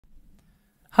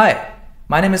Hi,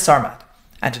 my name is Sarmat,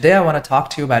 and today I want to talk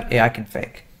to you about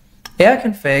AIConfig.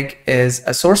 AIConfig is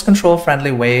a source control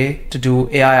friendly way to do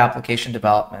AI application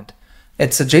development.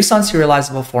 It's a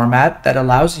JSON-serializable format that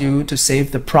allows you to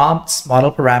save the prompts, model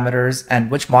parameters,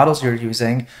 and which models you're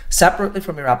using separately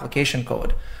from your application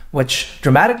code, which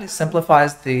dramatically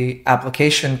simplifies the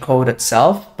application code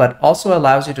itself, but also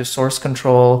allows you to source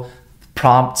control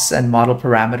prompts and model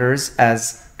parameters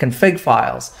as config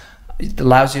files. It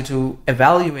allows you to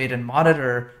evaluate and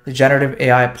monitor the generative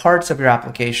AI parts of your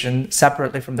application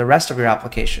separately from the rest of your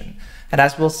application. And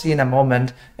as we'll see in a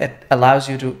moment, it allows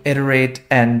you to iterate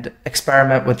and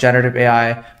experiment with generative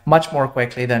AI much more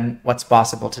quickly than what's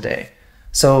possible today.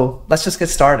 So let's just get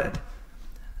started.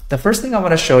 The first thing I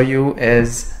want to show you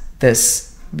is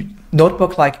this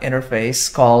notebook-like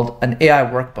interface called an AI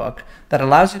workbook that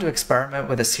allows you to experiment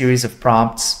with a series of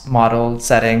prompts, model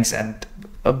settings, and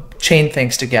chain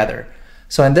things together.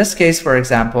 So in this case, for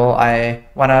example, I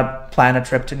want to plan a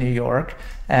trip to New York,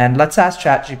 and let's ask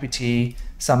ChatGPT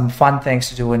some fun things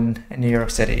to do in New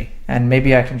York City. And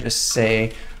maybe I can just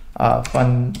say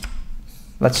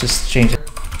let's just change it.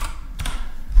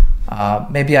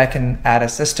 Maybe I can add a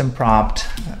system prompt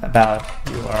about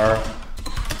you are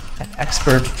an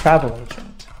expert travel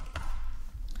agent.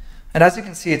 And as you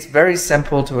can see, it's very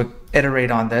simple to iterate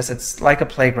on this. It's like a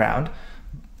playground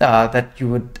that you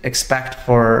would expect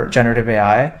for generative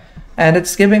AI. And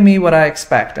it's giving me what I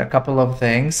expect, a couple of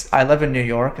things. I live in New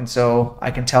York, and so I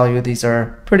can tell you these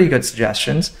are pretty good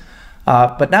suggestions.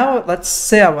 But now let's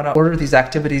say I want to order these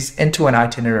activities into an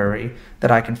itinerary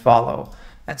that I can follow.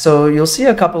 And so you'll see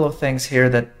a couple of things here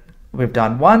that we've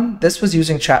done. One, this was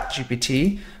using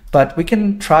ChatGPT, but we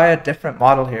can try a different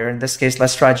model here. In this case,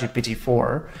 let's try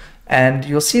GPT-4. And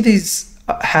you'll see these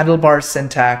handlebar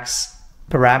syntax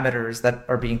parameters that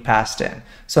are being passed in.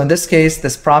 So in this case,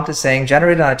 this prompt is saying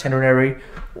generate an itinerary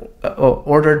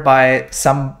ordered by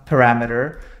some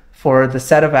parameter for the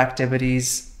set of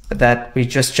activities that we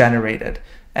just generated.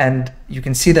 And you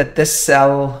can see that this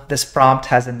cell, this prompt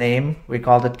has a name. We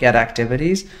called it get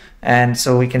activities. And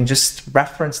so we can just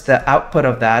reference the output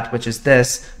of that, which is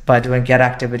this, by doing get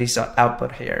activities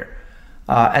output here.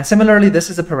 And similarly, this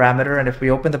is a parameter. And if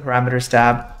we open the parameters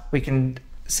tab, we can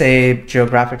say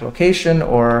geographic location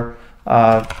or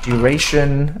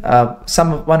duration,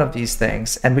 one of these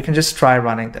things, and we can just try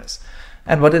running this.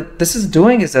 And what this is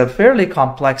doing is a fairly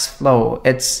complex flow.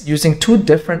 It's using two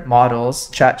different models,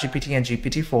 ChatGPT and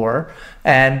GPT-4,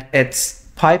 and it's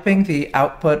piping the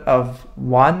output of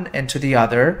one into the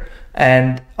other,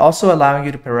 and also allowing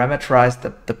you to parameterize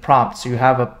the prompt. So you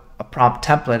have a prompt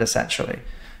template essentially.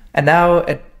 And now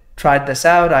it tried this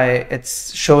out. It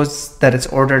shows that it's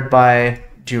ordered by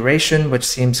duration, which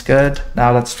seems good.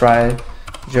 Now let's try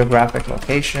geographic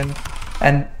location.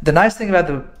 And the nice thing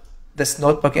about this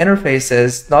notebook interface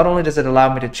is not only does it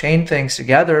allow me to chain things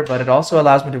together, but it also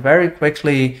allows me to very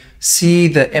quickly see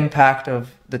the impact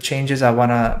of the changes I want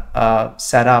to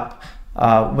set up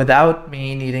without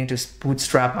me needing to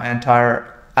bootstrap my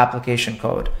entire application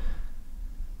code.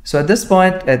 So at this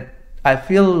point, I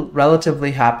feel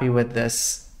relatively happy with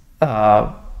this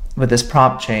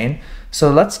prompt chain. So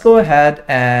let's go ahead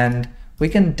and we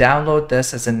can download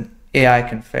this as an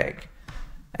AIConfig.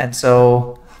 And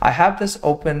so I have this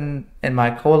open in my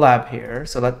Colab here.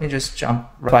 So let me just jump.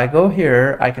 If I go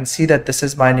here, I can see that this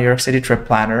is my New York City trip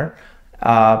planner.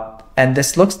 And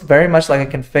this looks very much like a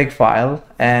config file.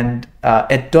 And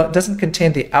it doesn't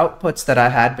contain the outputs that I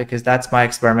had because that's my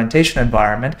experimentation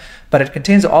environment, but it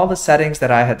contains all the settings that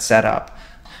I had set up.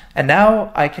 And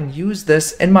now I can use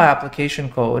this in my application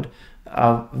code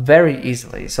very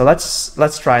easily. So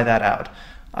let's try that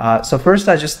out. So first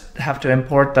I just have to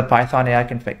import the Python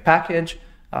AIConfig package.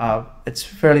 It's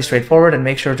fairly straightforward, and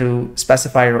make sure to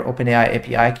specify your OpenAI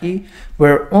API key.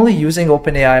 We're only using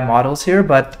OpenAI models here,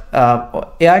 but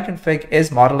AIConfig is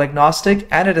model agnostic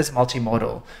and it is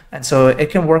multimodal. And so it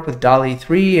can work with DALL-E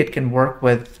 3, it can work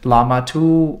with Llama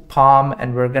 2, PaLM,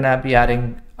 and we're gonna be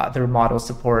adding other model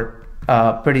support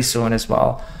pretty soon as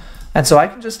well. And so I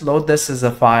can just load this as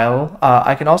a file.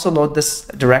 I can also load this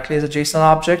directly as a JSON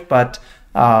object, but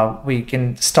we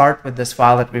can start with this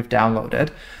file that we've downloaded.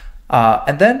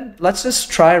 And then let's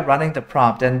just try running the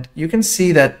prompt. And you can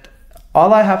see that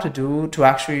all I have to do to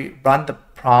actually run the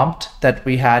prompt that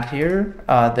we had here,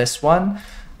 this one,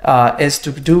 is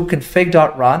to do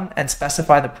config.run and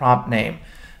specify the prompt name.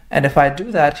 And if I do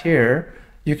that here,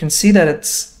 you can see that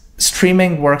it's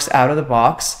streaming works out of the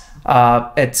box.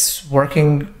 It's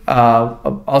working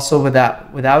also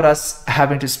without us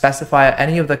having to specify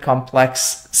any of the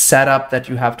complex setup that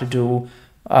you have to do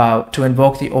to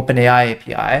invoke the OpenAI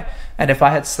API. And if I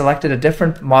had selected a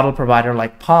different model provider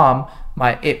like PaLM,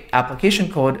 my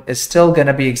application code is still going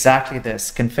to be exactly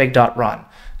this, config.run.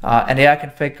 And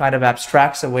AIConfig kind of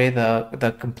abstracts away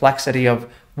the complexity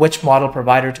of which model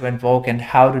provider to invoke and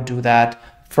how to do that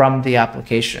from the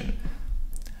application.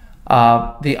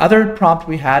 The other prompt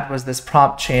we had was this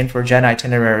prompt chain for gen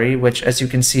itinerary, which, as you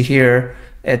can see here,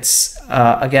 it's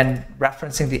again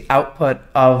referencing the output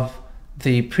of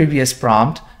the previous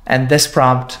prompt. And this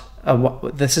prompt,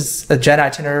 this is the gen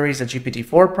itinerary is a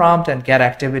GPT-4 prompt, and get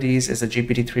activities is a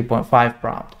GPT 3.5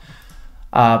 prompt.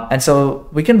 And so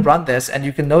we can run this, and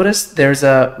you can notice there's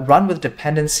a run with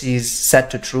dependencies set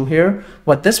to true here.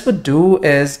 What this would do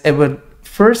is it would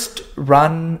first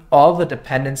run all the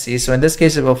dependencies. So in this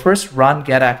case, it will first run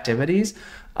get activities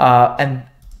and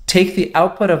take the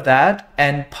output of that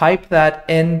and pipe that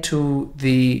into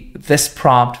this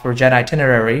prompt for gen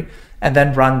itinerary, and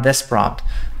then run this prompt.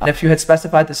 And if you had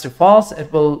specified this to false,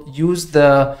 it will use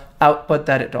the output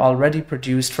that it already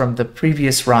produced from the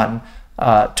previous run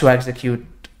to execute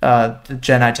the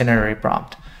gen itinerary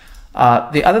prompt.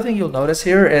 The other thing you'll notice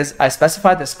here is I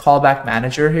specified this callback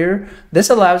manager here. This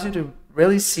allows you to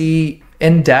really see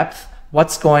in depth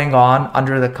what's going on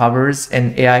under the covers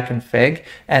in AIConfig,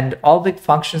 and all the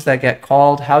functions that get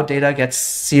called, how data gets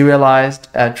serialized,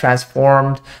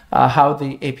 transformed, how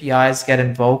the APIs get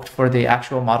invoked for the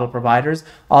actual model providers.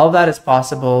 All of that is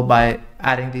possible by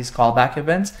adding these callback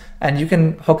events, and you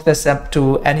can hook this up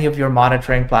to any of your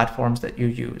monitoring platforms that you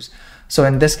use. So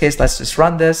in this case, let's just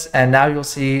run this, and now you'll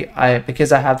see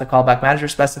because I have the callback manager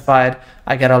specified,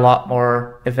 I get a lot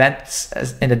more events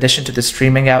in addition to the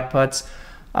streaming outputs.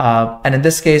 And in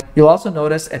this case, you'll also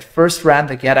notice it first ran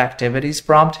the get activities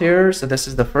prompt here. So this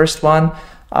is the first one.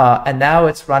 And now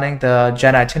it's running the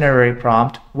gen itinerary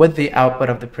prompt with the output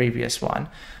of the previous one.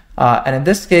 And in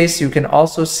this case, you can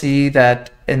also see that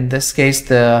in this case,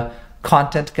 the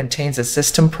content contains a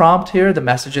system prompt here. The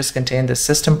messages contain the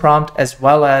system prompt as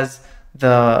well as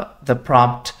the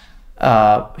prompt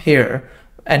here.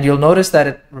 And you'll notice that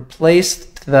it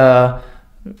replaced the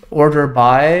order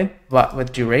by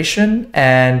with duration,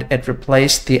 and it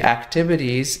replaced the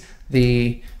activities,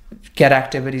 the get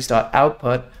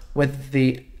activities.output, with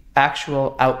the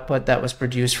actual output that was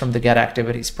produced from the get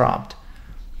activities prompt.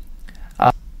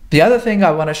 The other thing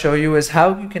I want to show you is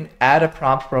how you can add a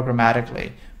prompt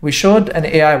programmatically. We showed an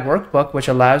AI workbook which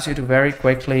allows you to very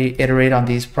quickly iterate on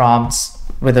these prompts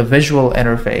with a visual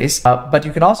interface, but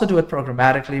you can also do it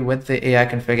programmatically with the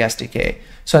AIConfig SDK.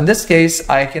 So in this case,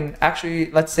 I can actually,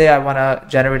 let's say I want to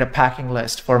generate a packing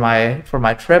list for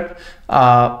my trip,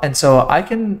 and so I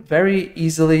can very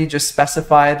easily just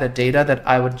specify the data that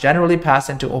I would generally pass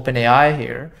into OpenAI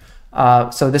here.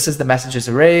 So this is the messages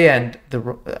array, and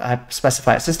I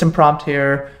specify a system prompt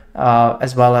here,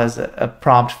 as well as a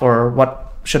prompt for what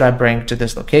should I bring to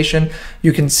this location.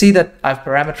 You can see that I've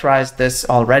parameterized this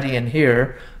already in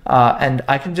here, and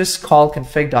I can just call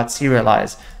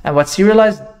config.serialize. And what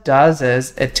serialize does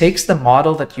is it takes the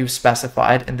model that you've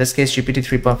specified, in this case GPT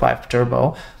 3.5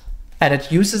 Turbo, and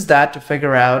it uses that to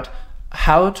figure out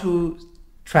how to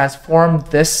transform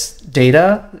this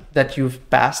data that you've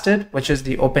passed it, which is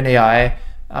the OpenAI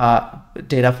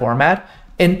data format,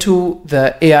 into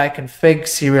the AIConfig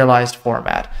serialized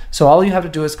format. So all you have to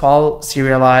do is call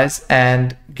serialize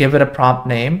and give it a prompt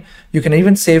name. You can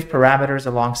even save parameters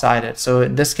alongside it. So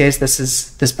in this case, this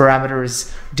parameter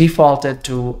is defaulted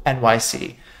to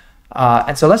NYC.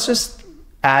 And so let's just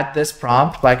add this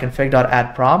prompt by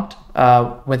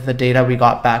config.addPrompt with the data we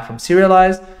got back from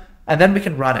serialize, and then we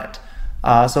can run it.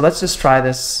 So let's just try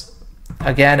this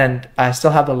again, and I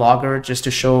still have the logger just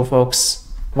to show folks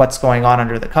what's going on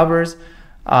under the covers.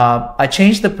 I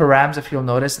changed the params, if you'll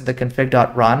notice, in the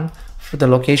config.run for the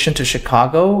location to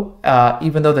Chicago,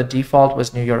 even though the default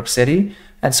was New York City.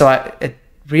 And so it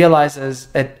realizes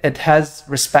it has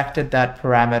respected that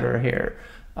parameter here.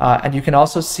 And you can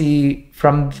also see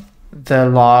from the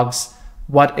logs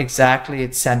what exactly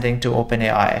it's sending to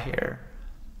OpenAI here.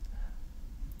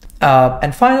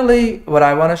 And finally, what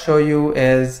I want to show you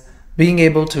is being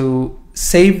able to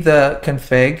save the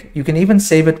config. You can even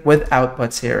save it with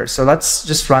outputs here. So let's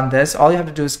just run this. All you have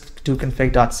to do is do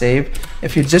config.save.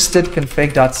 If you just did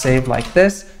config.save like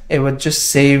this, it would just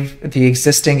save the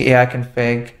existing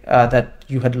AIConfig that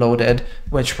you had loaded,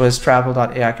 which was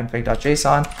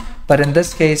travel.aiconfig.json. But in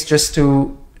this case, just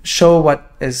to show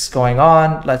what is going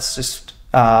on, let's just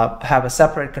have a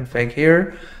separate config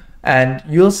here. And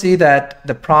you'll see that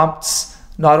the prompts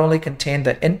not only contain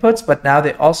the inputs, but now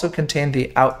they also contain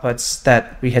the outputs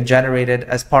that we had generated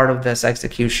as part of this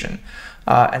execution.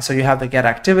 And so you have the get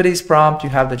activities prompt, you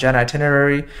have the gen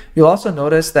itinerary. You'll also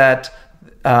notice that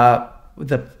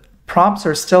the prompts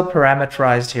are still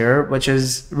parameterized here, which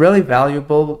is really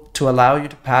valuable to allow you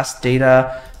to pass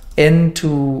data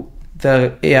into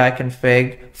the AI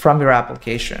config from your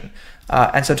application.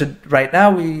 And so right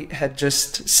now we had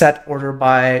just set order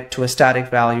by to a static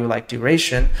value like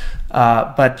duration,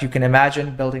 but you can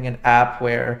imagine building an app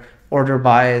where order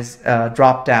by is a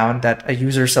drop down that a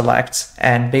user selects,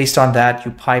 and based on that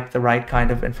you pipe the right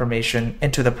kind of information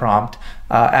into the prompt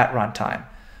at runtime.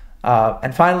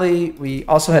 And finally, we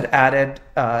also had added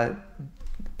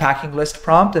packing list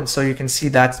prompt, and so you can see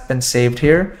that's been saved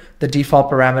here. The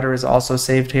default parameter is also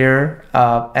saved here,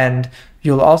 and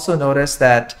you'll also notice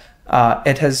that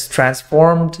it has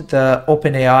transformed the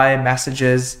OpenAI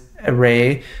messages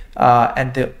array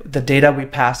and the data we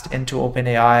passed into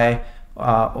OpenAI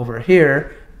over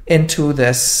here into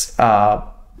this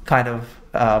kind of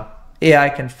AI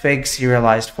config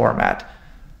serialized format.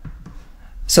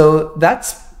 So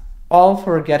that's all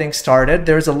for getting started.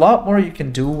 There's a lot more you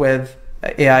can do with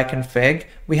AI config.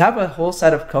 We have a whole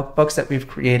set of cookbooks that we've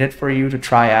created for you to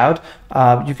try out.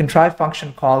 You can try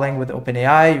function calling with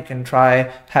OpenAI. You can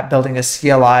try building a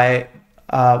CLI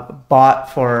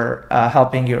bot for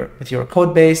helping with your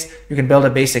code base. You can build a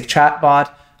basic chat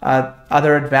bot.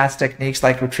 Other advanced techniques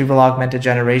like retrieval augmented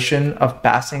generation of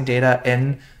passing data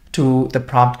in to the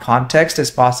prompt context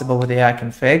is possible with AI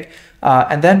config.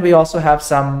 And then we also have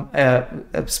some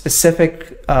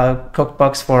specific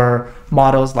cookbooks for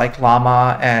models like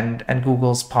Llama and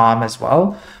Google's Palm as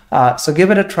well. So give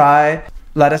it a try.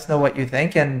 Let us know what you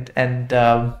think, and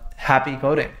happy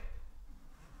coding.